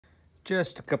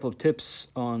Just a couple of tips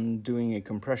on doing a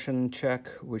compression check,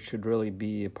 which should really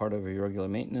be a part of your regular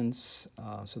maintenance.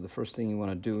 So the first thing you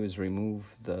want to do is remove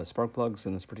the spark plugs,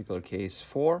 in this particular case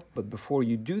 4. But before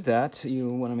you do that, you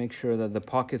want to make sure that the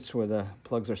pockets where the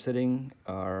plugs are sitting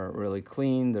are really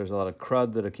clean. There's a lot of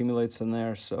crud that accumulates in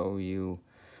there, so you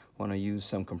want to use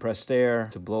some compressed air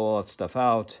to blow all that stuff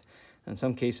out. In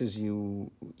some cases, you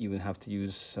even have to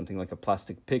use something like a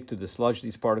plastic pick to dislodge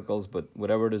these particles, but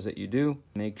whatever it is that you do,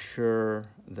 make sure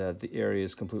that the area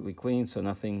is completely clean so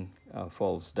nothing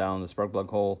falls down the spark plug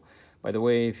hole. By the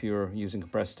way, if you're using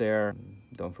compressed air,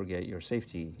 don't forget your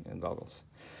safety goggles.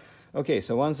 Okay,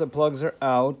 so once the plugs are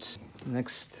out,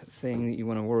 next thing that you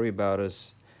want to worry about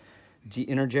is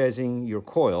de-energizing your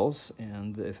coils.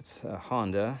 And if it's a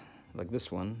Honda, like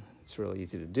this one, it's really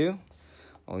easy to do.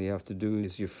 All you have to do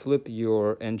is you flip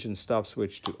your engine stop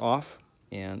switch to off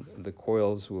and the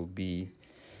coils will be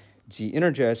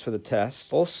de-energized for the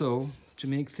test. Also, to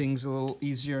make things a little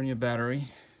easier on your battery,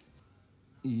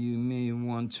 you may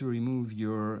want to remove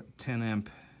your 10 amp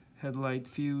headlight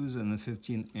fuse and the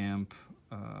 15 amp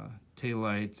tail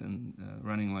light and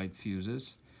running light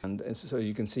fuses. And so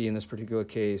you can see in this particular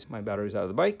case, my battery's out of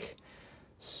the bike.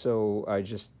 So I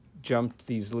just jumped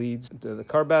these leads to the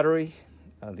car battery.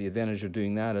 The advantage of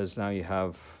doing that is now you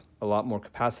have a lot more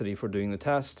capacity for doing the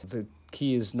test. The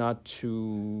key is not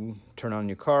to turn on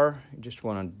your car. You just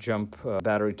want to jump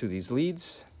battery to these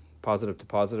leads, positive to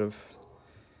positive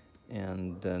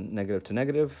and negative to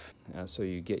negative. So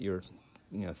you get your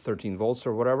 13 volts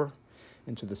or whatever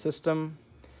into the system,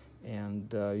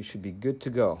 and you should be good to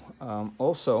go.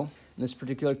 Also, in this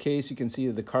particular case, you can see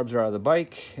that the carbs are out of the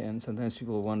bike, and sometimes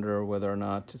people wonder whether or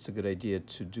not it's a good idea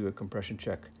to do a compression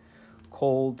check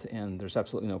cold, and there's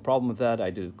absolutely no problem with that. I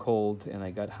did it cold and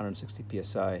I got 160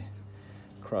 psi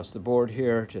across the board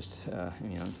here. Just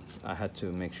I had to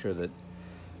make sure that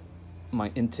my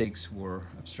intakes were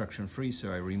obstruction free, so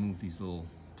I removed these little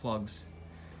plugs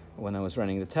when I was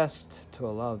running the test to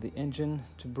allow the engine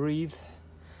to breathe.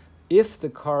 If the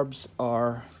carbs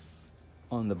are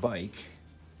on the bike,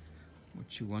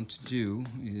 what you want to do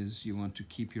is you want to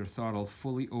keep your throttle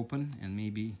fully open, and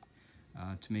maybe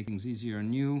to make things easier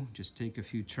on you, just take a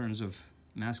few turns of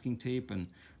masking tape and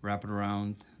wrap it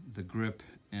around the grip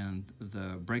and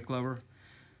the brake lever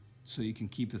so you can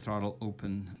keep the throttle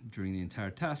open during the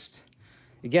entire test.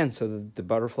 Again, so that the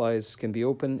butterflies can be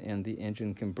open and the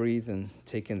engine can breathe and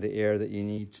take in the air that you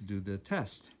need to do the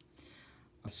test.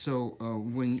 So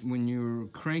when you're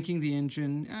cranking the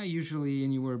engine, usually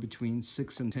anywhere between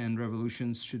 6 and 10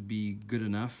 revolutions should be good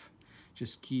enough.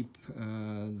 Just keep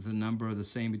the number the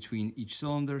same between each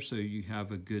cylinder so you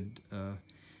have a good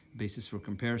basis for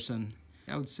comparison.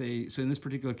 I would say, so in this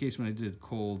particular case when I did it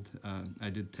cold, I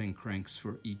did 10 cranks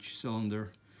for each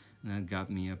cylinder, and that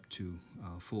got me up to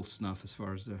full snuff as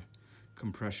far as the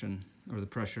compression or the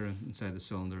pressure inside the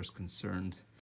cylinder is concerned.